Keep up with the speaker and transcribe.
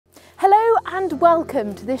and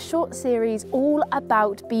welcome to this short series all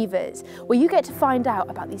about beavers, where you get to find out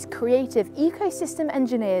about these creative ecosystem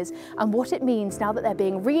engineers and what it means now that they're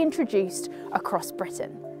being reintroduced across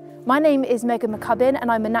Britain. My name is Megan McCubbin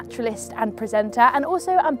and I'm a naturalist and presenter and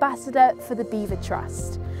also ambassador for the Beaver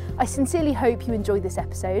Trust. I sincerely hope you enjoyed this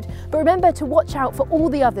episode, but remember to watch out for all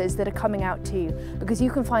the others that are coming out too, because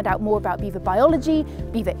you can find out more about beaver biology,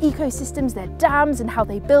 beaver ecosystems, their dams and how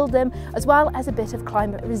they build them, as well as a bit of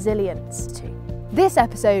climate resilience too. This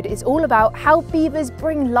episode is all about how beavers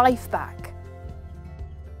bring life back.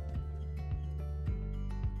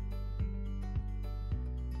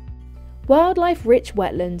 Wildlife-rich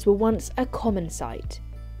wetlands were once a common sight,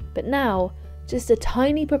 but now just a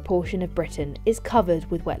tiny proportion of Britain is covered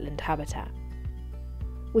with wetland habitat.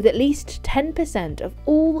 With at least 10% of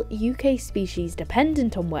all UK species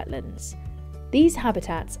dependent on wetlands, these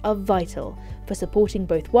habitats are vital for supporting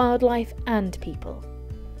both wildlife and people.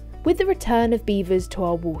 With the return of beavers to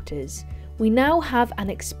our waters, we now have an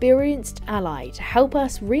experienced ally to help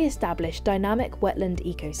us re-establish dynamic wetland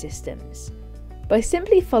ecosystems. By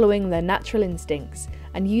simply following their natural instincts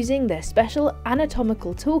and using their special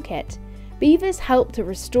anatomical toolkit, beavers help to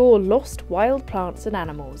restore lost wild plants and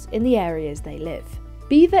animals in the areas they live.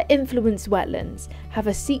 Beaver-influenced wetlands have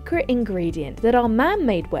a secret ingredient that our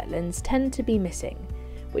man-made wetlands tend to be missing,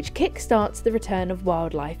 which kickstarts the return of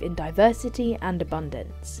wildlife in diversity and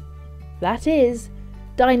abundance. That is,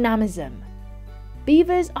 dynamism.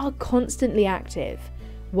 Beavers are constantly active,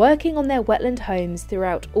 working on their wetland homes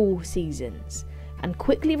throughout all seasons, and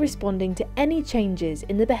quickly responding to any changes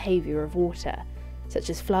in the behaviour of water,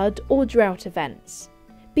 such as flood or drought events.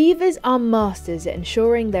 Beavers are masters at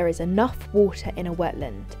ensuring there is enough water in a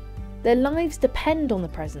wetland. Their lives depend on the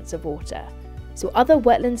presence of water, so other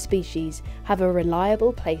wetland species have a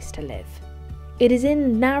reliable place to live. It is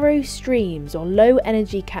in narrow streams or low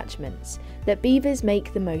energy catchments that beavers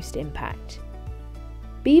make the most impact.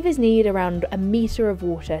 Beavers need around a metre of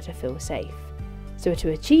water to feel safe, so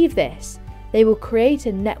to achieve this, they will create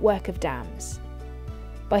a network of dams.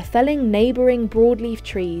 By felling neighbouring broadleaf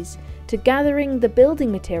trees to gathering the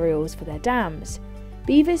building materials for their dams,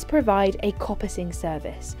 beavers provide a coppicing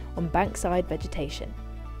service on bankside vegetation.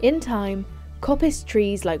 In time, coppice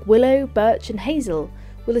trees like willow, birch and hazel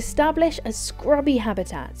will establish as scrubby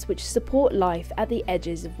habitats which support life at the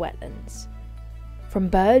edges of wetlands. From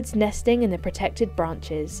birds nesting in the protected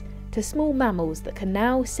branches to small mammals that can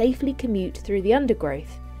now safely commute through the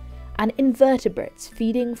undergrowth, and invertebrates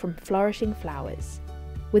feeding from flourishing flowers.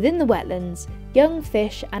 Within the wetlands, young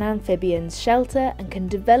fish and amphibians shelter and can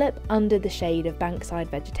develop under the shade of bankside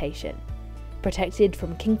vegetation, protected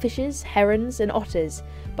from kingfishers, herons and otters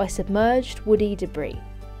by submerged woody debris.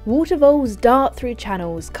 Water voles dart through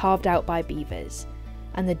channels carved out by beavers,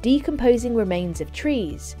 and the decomposing remains of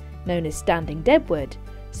trees, known as standing deadwood,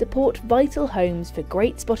 support vital homes for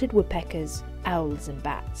great spotted woodpeckers, owls and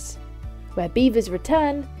bats. Where beavers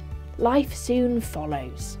return, life soon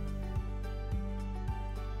follows.